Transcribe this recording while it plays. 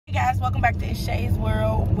guys, welcome back to It's Shay's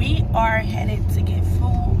World. We are headed to get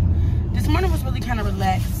food. This morning was really kind of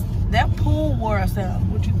relaxed. That pool wore us out.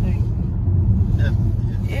 What you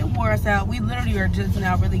think? It wore us out. We literally are just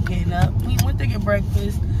now really getting up. We went to get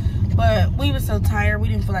breakfast, but we were so tired we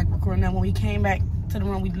didn't feel like recording that. When we came back to the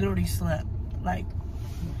room, we literally slept. Like,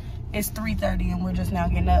 it's 3:30 and we're just now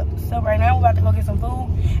getting up. So right now we're about to go get some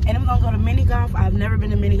food and then we're gonna go to mini golf. I've never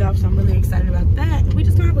been to mini golf, so I'm really excited about that. We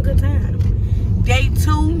just gonna have a good time. Day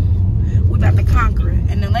 2, we're about to conquer it.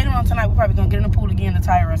 And then later on tonight, we're probably gonna get in the pool again to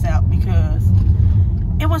tire us out because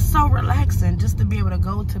it was so relaxing just to be able to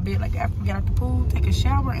go to bed. Like after we got out the pool, take a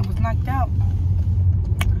shower and was knocked out.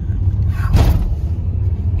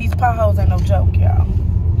 These potholes are no joke, y'all.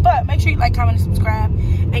 But make sure you like, comment, and subscribe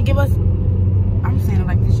and give us, I'm saying it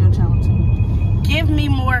like this your channel too. Give me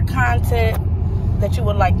more content that you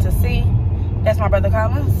would like to see. That's my brother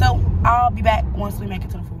Colin. So I'll be back once we make it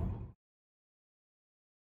to the pool.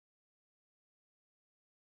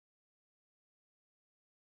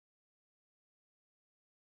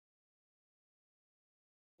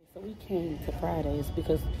 So we came to Fridays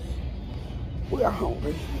because we are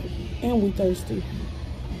hungry and we thirsty.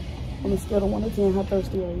 On a scale of 1 to 10, how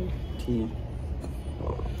thirsty are you? 10.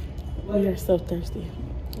 We are so thirsty.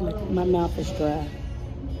 Like, my mouth is dry.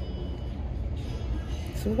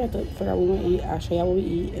 So we're about to figure out what we want to eat. I'll show y'all what we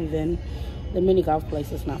eat, and then the mini golf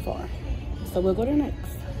place is not far. So we'll go there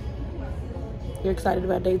next. You're excited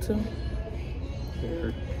about day 2?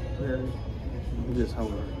 Very. I'm just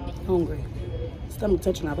hungry. Hungry. Stomach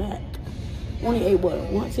touching our back. Only ate what,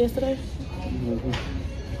 once yesterday? Mm-hmm.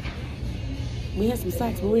 We had some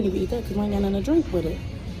snacks, but we didn't even eat that because we ain't got nothing to drink with it.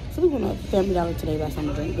 So we went to Family Dollar today, buy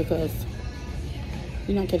something to drink because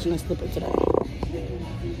you're not catching a slipper today.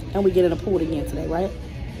 And we get in a pool again today, right?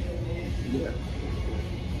 Yeah.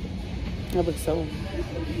 That was so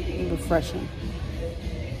refreshing.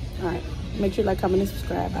 All right. Make sure you like, comment, and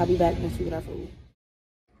subscribe. I'll be back once we get our food.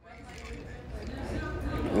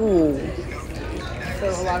 Ooh. So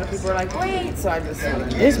a lot of people are like, wait, so I just...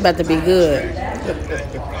 It's about to be good.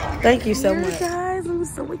 Thank you so much. Guys, I'm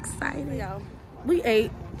so excited. Y'all, we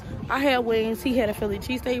ate. I had wings. He had a Philly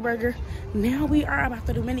cheesesteak burger. Now we are about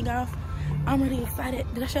to do mini golf. I'm really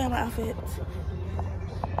excited. Did I show you my outfit?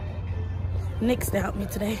 Nick styled me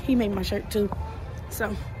today. He made my shirt too.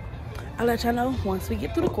 So I'll let y'all know once we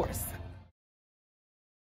get through the course.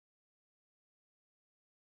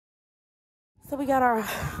 So we got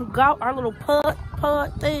our little putt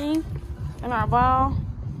thing and our ball.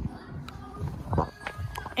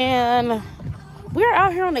 And we're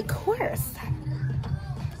out here on the course.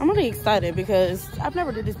 I'm really excited because I've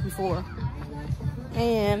never did this before.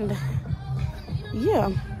 And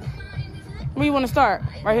yeah. Where you want to start?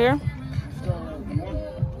 Right here?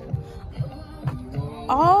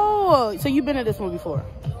 Oh, so you've been to this one before?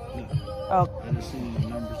 Oh.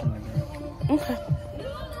 Okay.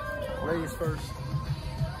 Ladies first.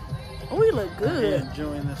 Oh, we look good.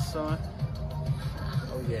 Enjoying the sun.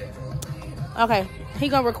 Oh yeah. Okay, he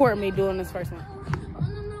gonna record me doing this first one.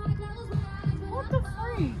 What the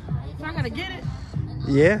freak? So I gotta get it?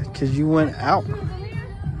 Yeah, because you went out.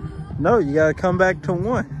 No, you gotta come back to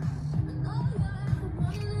 1.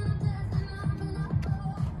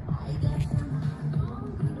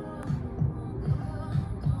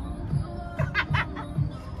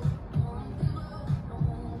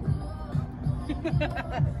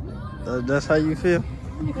 That's how you feel?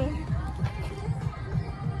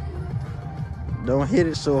 Don't hit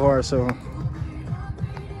it so hard, so.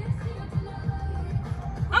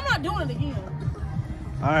 I'm not doing it again.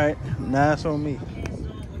 All right, now it's on me.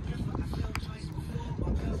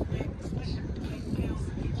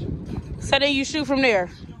 So then you shoot from there.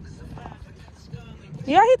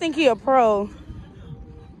 Yeah, he think he a pro.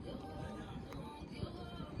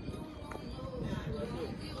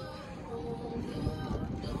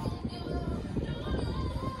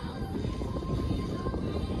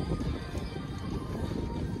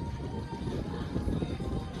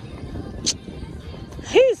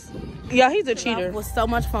 He's a cheater. It was so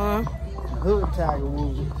much fun. Hood Tiger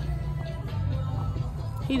Woods.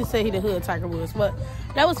 He just said he the hood Tiger Woods, but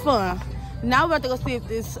that was fun. Now we're about to go see if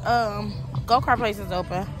this go-kart place is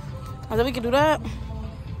open. I said we can do that.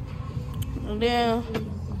 And then,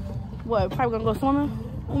 what, probably gonna go swimming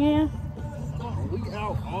again? We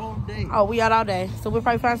out all day. Oh, we out all day. So we'll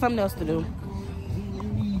probably find something else to do.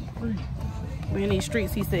 We in these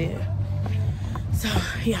streets, he said. So,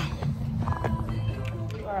 yeah.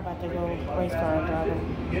 We're about to go race car driver.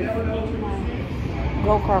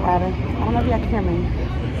 Go-kart rider. I don't know if y'all can hear me.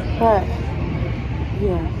 But,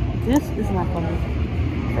 yeah. This is my place.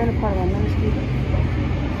 Favorite part of our ministry.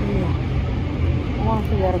 Yeah. I want to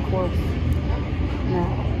figure out a course now.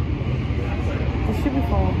 It should be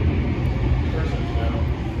fun.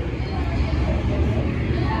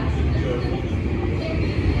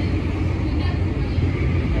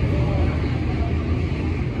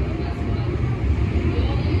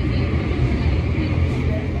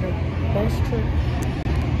 Best trip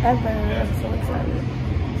ever. I'm so excited.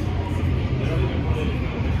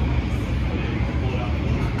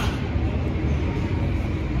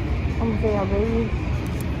 I'm gonna say our baby,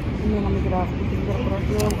 and then I'm gonna get off because we gotta put our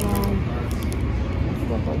gloves on,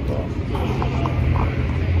 stuff like that.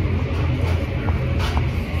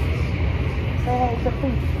 Say hi to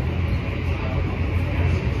Peach.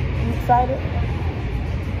 You excited?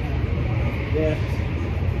 Yeah.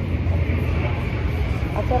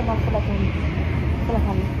 I told him I feel like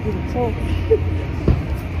I'm getting choked.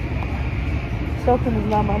 Choking is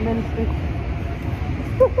not my ministry.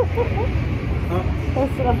 Huh? I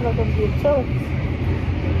said I feel like I'm getting choked.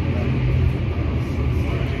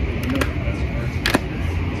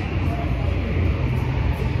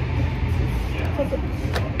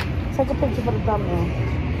 Take a picture for the thumbnail.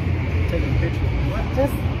 Take a picture. What?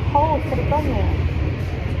 Just hold for the thumbnail.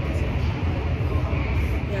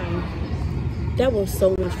 Yeah. That was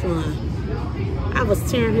so much fun. I was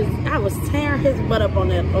tearing his butt up on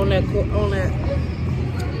that.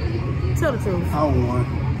 Tell the truth. I won.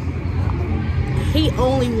 He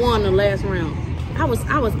only won the last round. I was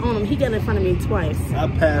on him. He got in front of me twice. I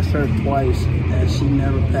passed her twice, and she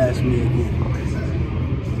never passed me again.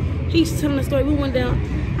 He's telling the story. We went down.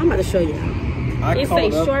 I'm about to show you. It's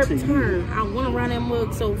a sharp turn. I went around that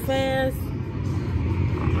mug so fast.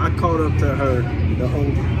 I caught up to her the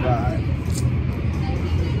whole ride.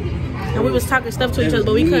 And we was talking stuff to each other,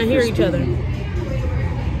 but we couldn't hear each other.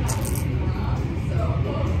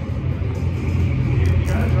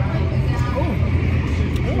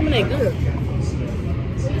 Oh, man, good.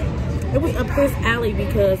 It was up his alley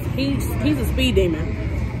because he's a speed demon.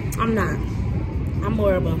 I'm not. I'm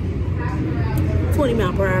more of a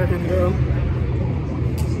 20-mile-per-hour kind of girl.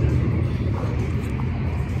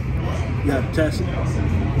 You gotta test it.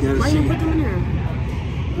 Why you put them in there?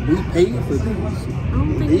 We paid for these. I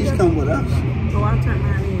don't think These come with us. Oh, I'll turn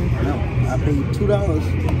mine in. No, I paid $2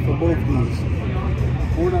 for both of these.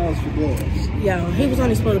 $4 for gloves. Yeah, he was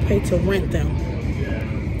only supposed to pay to rent them.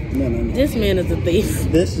 No. This man is a thief.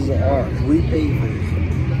 This is ours. We paid for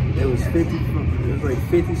this. It was like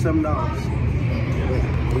 $50-something.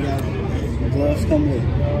 We got the gloves come with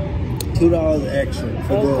 $2 extra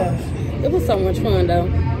for gloves. It was so much fun though.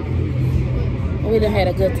 We done had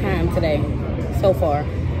a good time today, so far.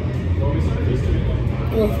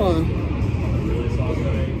 It was fun.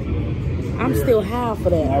 I'm still high for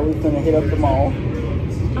that. Now we're gonna hit up the mall.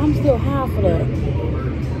 I'm still high for that.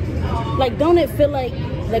 Like, don't it feel like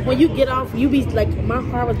when you get off, you be like, my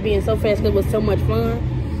heart was beating so fast because it was so much fun,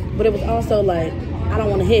 but it was also like, I don't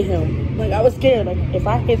want to hit him. Like, I was scared. Like, if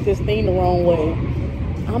I hit this thing the wrong way,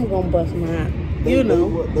 I'm gonna bust my eye. You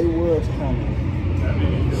know. They were kind of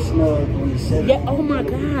snug when you said yeah. Oh my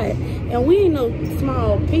God. And we ain't no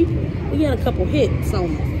small people. We had a couple hits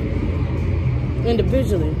on us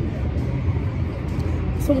individually.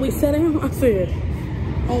 So when we sat down, I said,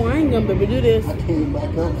 oh, I ain't gonna be able to do this. I came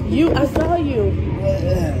back up. I saw you.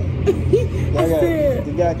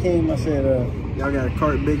 The guy came, I said, y'all got a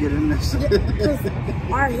cart bigger than this. Because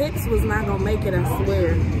our hips was not gonna make it, I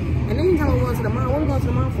swear. And then you come going to the mall. What are we going to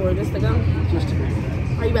the mall for? Just to go? Just to go.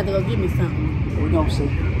 Or you about to go get me something? We're gonna see.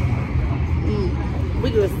 We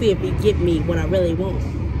gonna see if he get me what I really want.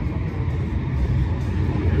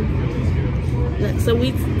 So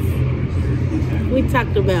we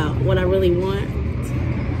talked about what I really want,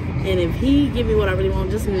 and if he give me what I really want,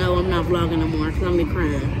 just know I'm not vlogging no more because I'm be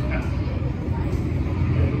crying.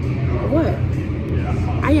 What?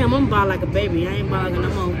 I am. I'm ball like a baby. I ain't vlogging no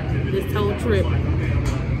more this whole trip.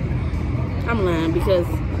 I'm lying because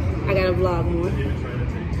I gotta vlog more.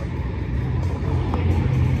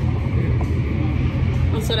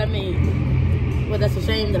 So that means, well, that's a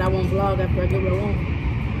shame that I won't vlog after I get what I want.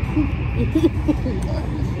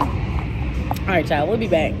 All right, y'all, we'll be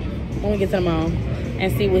back when we get to the mall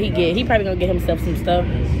and see what he get. He probably gonna get himself some stuff,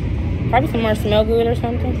 probably some more smell good or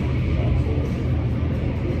something.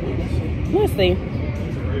 We'll see.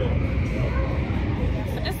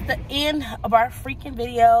 So this is the end of our freaking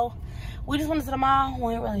video. We just went to the mall.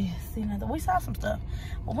 We didn't really see nothing. We saw some stuff,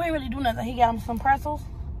 but we didn't really do nothing. He got him some pretzels,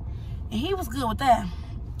 and he was good with that.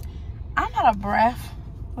 I'm out of breath.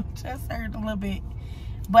 Just hurt a little bit.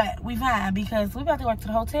 But we fine because we about to go back to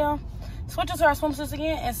the hotel, switch into our swimsuits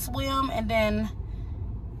again, and swim, and then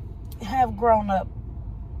have grown-up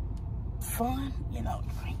fun, you know,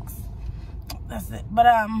 drinks. That's it. But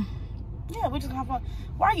yeah, we just have fun.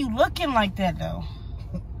 Why are you looking like that though?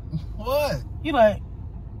 What? You like,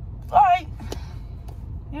 alright.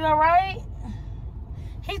 You alright?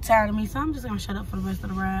 He tired of me, so I'm just gonna shut up for the rest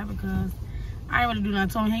of the ride because I ain't really do nothing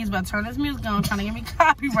to him. He's about to turn this music on, trying to get me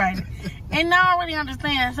copyrighted. And now I already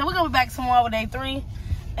understand. So we're gonna be back tomorrow with day 3.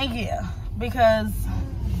 And yeah, because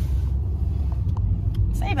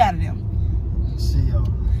say bye to them. See y'all.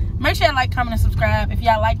 Make sure y'all like, comment, and subscribe. If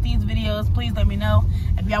y'all like these videos, please let me know.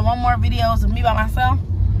 If y'all want more videos of me by myself,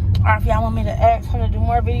 or if y'all want me to ask him to do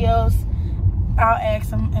more videos, I'll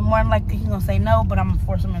ask him. And more than likely, he's gonna say no, but I'm gonna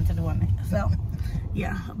force him into doing it. So,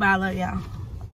 yeah. Bye, I love y'all.